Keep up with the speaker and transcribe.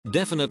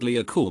Definitely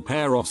a cool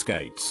pair of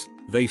skates.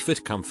 They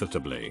fit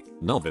comfortably.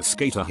 Novice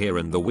skater here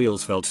and the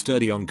wheels felt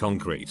sturdy on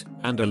concrete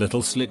and a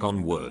little slick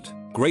on wood.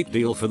 Great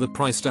deal for the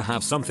price to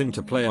have something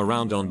to play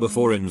around on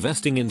before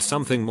investing in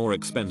something more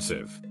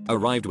expensive.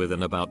 Arrived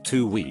within about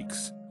 2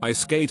 weeks. I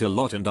skate a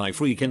lot and I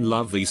freaking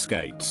love these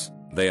skates.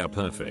 They are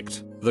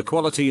perfect. The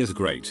quality is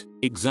great.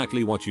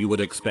 Exactly what you would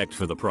expect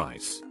for the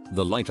price.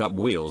 The light up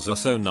wheels are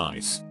so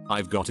nice.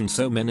 I've gotten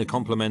so many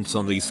compliments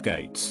on these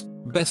skates.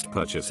 Best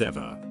purchase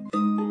ever.